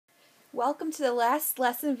Welcome to the last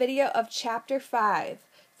lesson video of Chapter 5,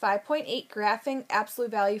 5.8 Graphing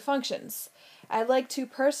Absolute Value Functions. I'd like to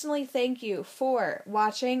personally thank you for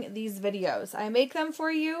watching these videos. I make them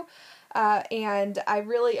for you, and I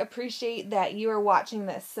really appreciate that you are watching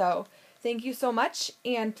this. So thank you so much,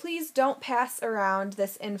 and please don't pass around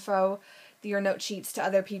this info, your note sheets, to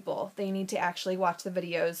other people. They need to actually watch the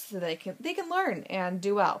videos so they can learn and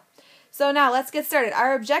do well. So now let's get started.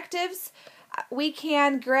 Our objectives: we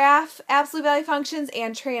can graph absolute value functions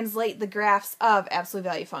and translate the graphs of absolute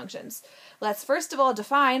value functions. Let's first of all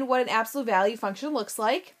define what an absolute value function looks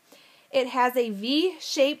like. It has a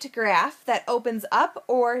V-shaped graph that opens up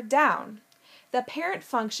or down. The parent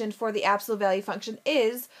function for the absolute value function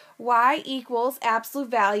is y equals absolute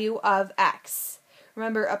value of x.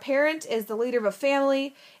 Remember, a parent is the leader of a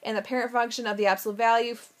family, and the parent function of the absolute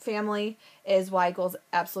value family is y equals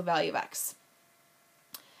absolute value of x.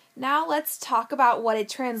 Now let's talk about what a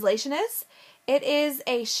translation is. It is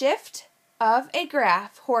a shift of a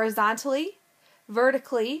graph horizontally,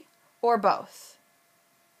 vertically, or both.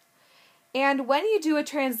 And when you do a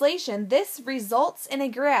translation, this results in a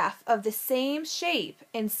graph of the same shape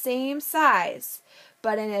and same size,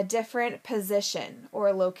 but in a different position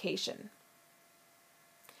or location.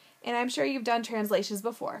 And I'm sure you've done translations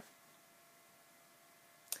before.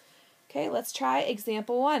 Okay, let's try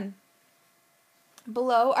example 1.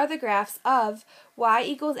 Below are the graphs of y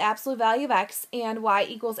equals absolute value of x and y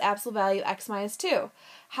equals absolute value of x minus 2.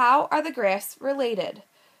 How are the graphs related?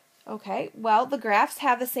 Okay, well, the graphs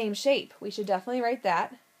have the same shape. We should definitely write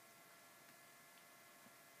that.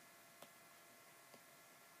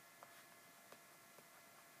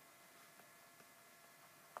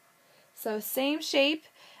 So same shape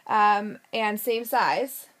and same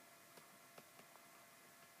size.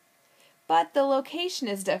 But the location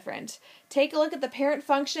is different. Take a look at the parent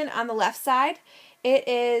function on the left side. It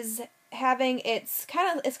is having it's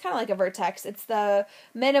kind of like a vertex. It's the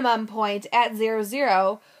minimum point at 0,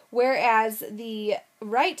 0, whereas the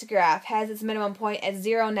right graph has its minimum point at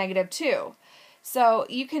 0, negative 2. So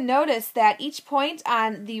you can notice that each point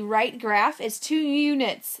on the right graph is 2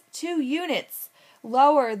 units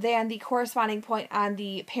lower than the corresponding point on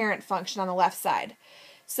the parent function on the left side.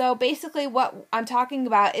 So basically what I'm talking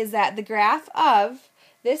about is that the graph of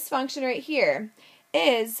this function right here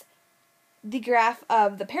is the graph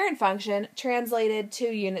of the parent function translated 2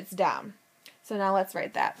 units down. So now let's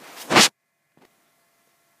write that.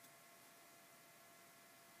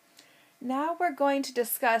 Now we're going to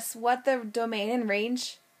discuss what the domain and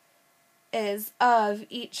range is of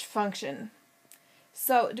each function.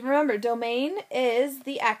 So remember, domain is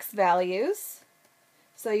the x values.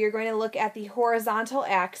 So you're going to look at the horizontal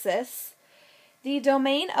axis. The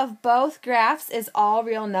domain of both graphs is all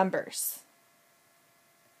real numbers.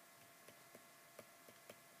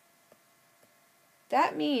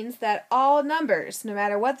 That means that all numbers, no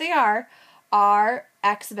matter what they are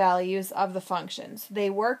x values of the functions.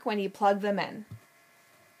 They work when you plug them in.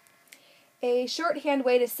 A shorthand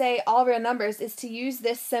way to say all real numbers is to use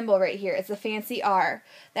this symbol right here. It's a fancy R.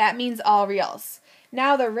 That means all reals.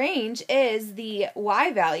 Now the range is the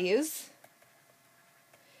y values.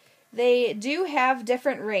 They do have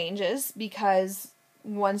different ranges because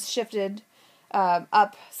one's shifted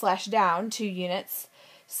up/down 2 units.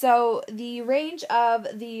 So the range of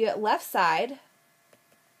the left side,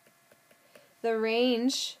 the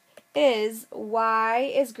range is y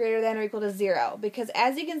is greater than or equal to 0, because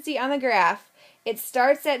as you can see on the graph, it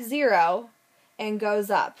starts at 0 and goes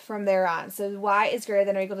up from there on. So y is greater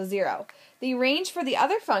than or equal to 0. The range for the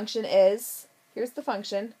other function is, here's the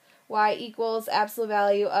function, y equals absolute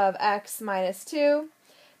value of x minus 2.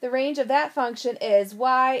 The range of that function is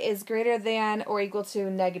y is greater than or equal to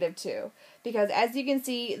negative 2. Because as you can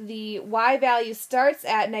see, the y value starts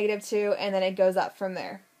at negative 2 and then it goes up from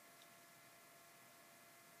there.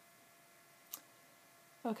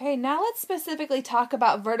 Okay, now let's specifically talk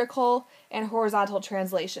about vertical and horizontal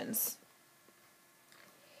translations.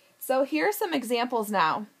 So here are some examples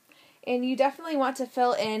now, and you definitely want to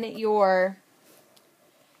fill in your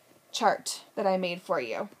chart that I made for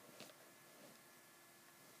you.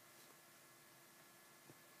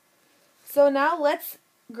 So now let's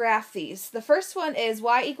graph these. The first one is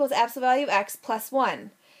y equals absolute value of x plus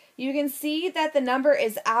 1. You can see that the number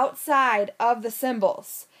is outside of the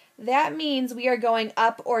symbols. That means we are going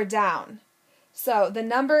up or down. So the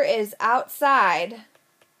number is outside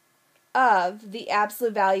of the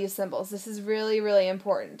absolute value symbols. This is really, really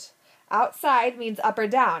important. Outside means up or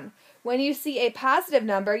down. When you see a positive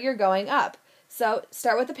number, you're going up. So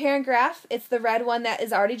start with the parent graph. It's the red one that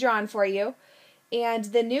is already drawn for you. And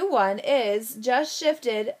the new one is just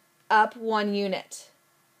shifted up 1 unit.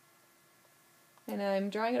 And I'm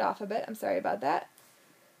drawing it off a bit. I'm sorry about that.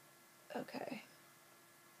 Okay.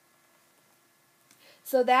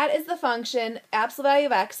 So that is the function absolute value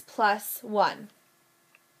of x plus 1.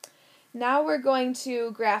 Now we're going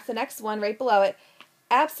to graph the next one right below it,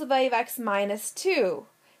 absolute value of x minus 2.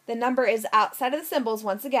 The number is outside of the symbols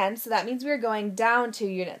once again, so that means we're going down 2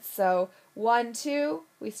 units. So 1, 2,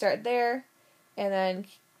 we start there, and then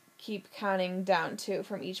keep counting down 2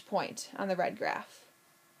 from each point on the red graph.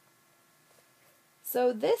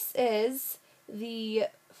 So this is the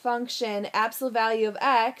function absolute value of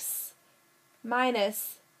x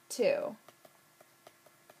minus 2.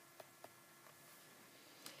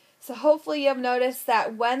 So hopefully you have noticed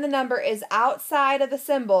that when the number is outside of the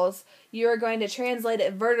symbols, you are going to translate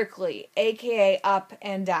it vertically, aka up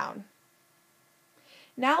and down.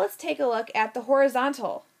 Now let's take a look at the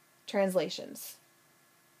horizontal translations.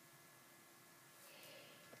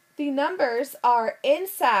 The numbers are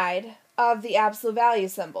inside of the absolute value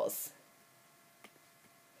symbols.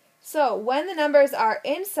 So when the numbers are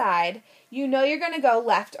inside, you know you're going to go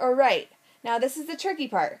left or right. Now this is the tricky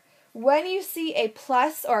part. When you see a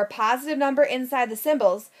plus or a positive number inside the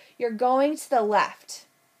symbols, you're going to the left,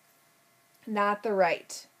 not the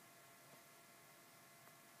right.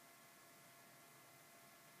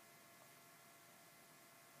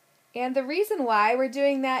 And the reason why we're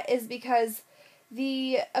doing that is because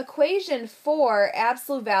the equation for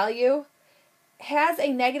absolute value has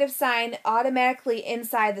a negative sign automatically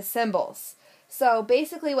inside the symbols. So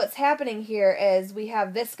basically what's happening here is we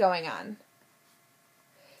have this going on.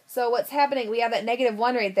 So what's happening, we have that negative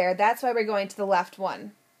 1 right there. That's why we're going to the left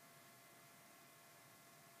one.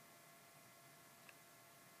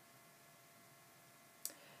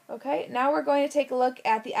 Okay, now we're going to take a look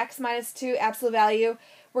at the x minus 2 absolute value.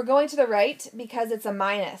 We're going to the right because it's a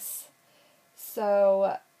minus.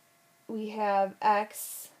 So we have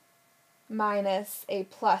x minus a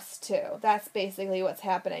plus 2. That's basically what's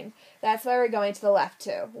happening. That's why we're going to the left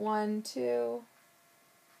too. 1, 2.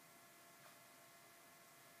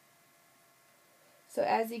 So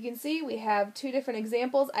as you can see, we have 2 different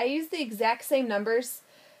examples. I use the exact same numbers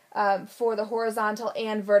for the horizontal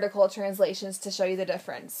and vertical translations to show you the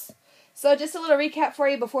difference. So just a little recap for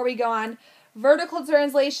you before we go on. Vertical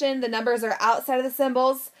translation, the numbers are outside of the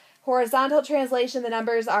symbols. Horizontal translation, the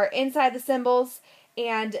numbers are inside the symbols.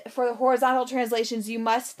 And for the horizontal translations, you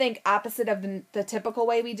must think opposite of the typical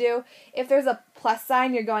way we do. If there's a plus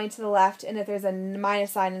sign, you're going to the left, and if there's a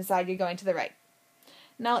minus sign inside, you're going to the right.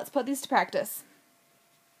 Now let's put these to practice.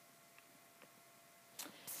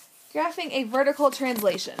 Graphing a vertical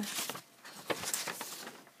translation.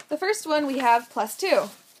 The first one we have plus 2.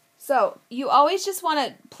 So you always just want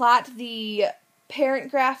to plot the parent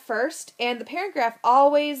graph first, and the parent graph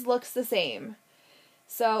always looks the same.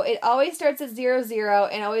 So it always starts at 0, 0,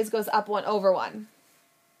 and always goes up 1 over 1.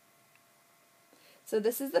 So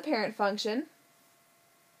this is the parent function.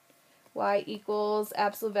 Y equals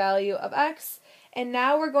absolute value of x. And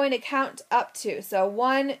now we're going to count up to. So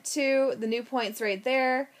 1, 2, the new point's right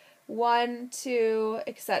there. 1, 2,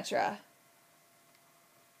 etc.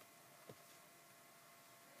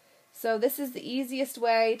 So this is the easiest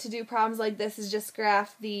way to do problems like this, is just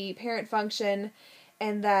graph the parent function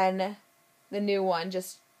and then the new one,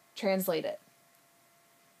 just translate it.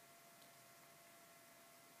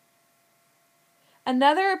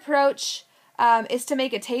 Another approach is to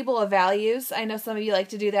make a table of values. I know some of you like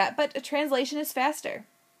to do that, but a translation is faster.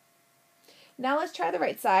 Now let's try the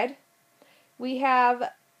right side. We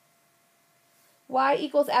have y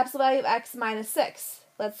equals absolute value of x minus 6.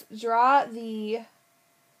 Let's draw the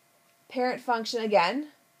parent function again.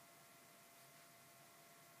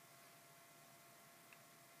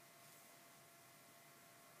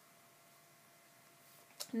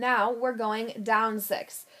 Now we're going down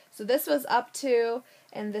 6. So this was up 2,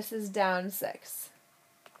 and this is down 6.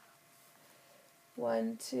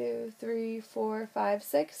 1, 2, 3, 4, 5,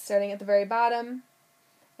 6, starting at the very bottom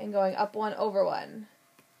and going up 1 over 1.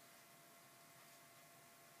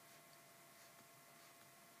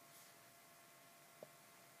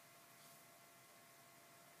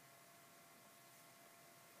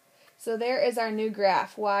 So there is our new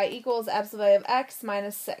graph, y equals absolute value of x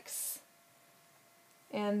minus 6.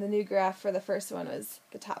 And the new graph for the first one was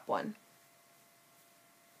the top one.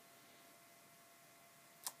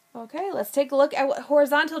 Okay, let's take a look at what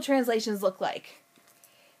horizontal translations look like.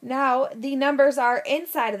 Now, the numbers are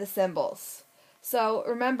inside of the symbols. So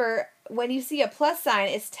remember, when you see a plus sign,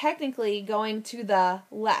 it's technically going to the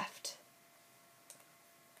left.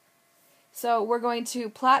 So we're going to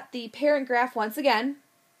plot the parent graph once again.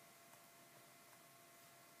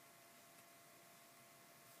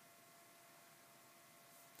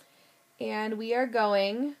 and we are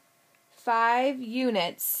going 5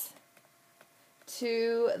 units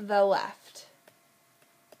to the left.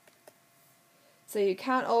 So you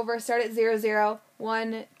count over, start at 0, 0,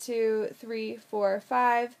 1, 2, 3, 4,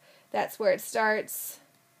 5. That's where it starts.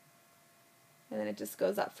 And then it just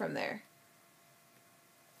goes up from there.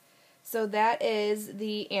 So that is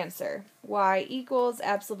the answer. Y equals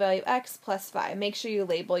absolute value x plus 5. Make sure you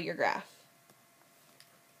label your graph.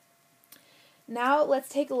 Now let's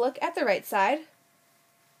take a look at the right side.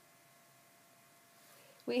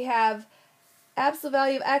 We have absolute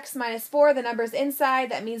value of x minus 4. The number's inside.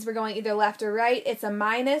 That means we're going either left or right. It's a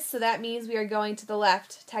minus, so that means we are going to the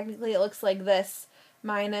left. Technically, it looks like this,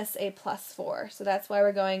 minus a plus 4. So that's why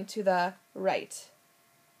we're going to the right.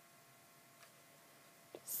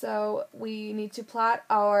 So we need to plot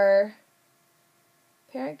our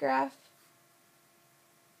parent graph.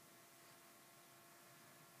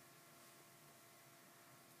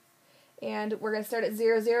 And we're going to start at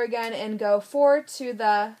 0, 0 again and go 4 to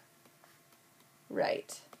the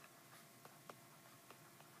right.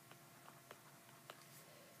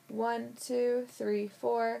 1, 2, 3,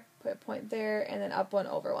 4, put a point there, and then up 1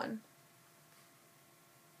 over 1.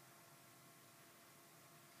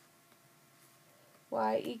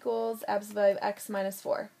 Y equals absolute value of x minus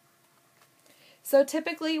 4. So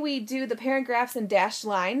typically we do the parent graphs in dashed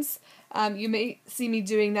lines. You may see me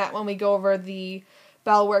doing that when we go over the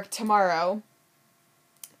bell work tomorrow,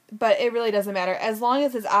 but it really doesn't matter as long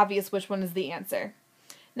as it's obvious which one is the answer.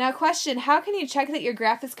 Now question, how can you check that your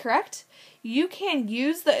graph is correct? You can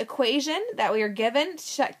use the equation that we are given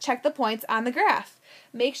to check the points on the graph.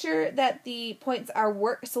 Make sure that the points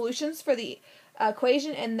are solutions for the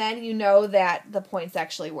equation, and then you know that the points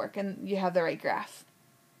actually work and you have the right graph.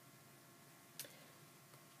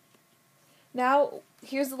 Now,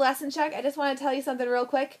 here's the lesson check. I just want to tell you something real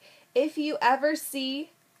quick. If you ever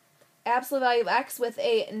see absolute value of x with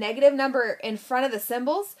a negative number in front of the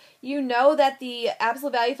symbols, you know that the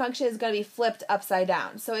absolute value function is going to be flipped upside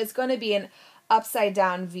down. So it's going to be an upside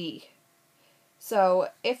down v. So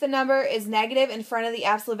if the number is negative in front of the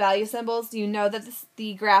absolute value symbols, you know that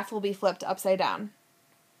the graph will be flipped upside down.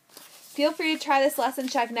 Feel free to try this lesson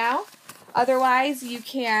check now. Otherwise, you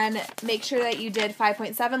can make sure that you did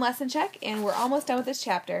 5.7 lesson check, and we're almost done with this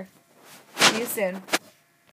chapter. See you soon.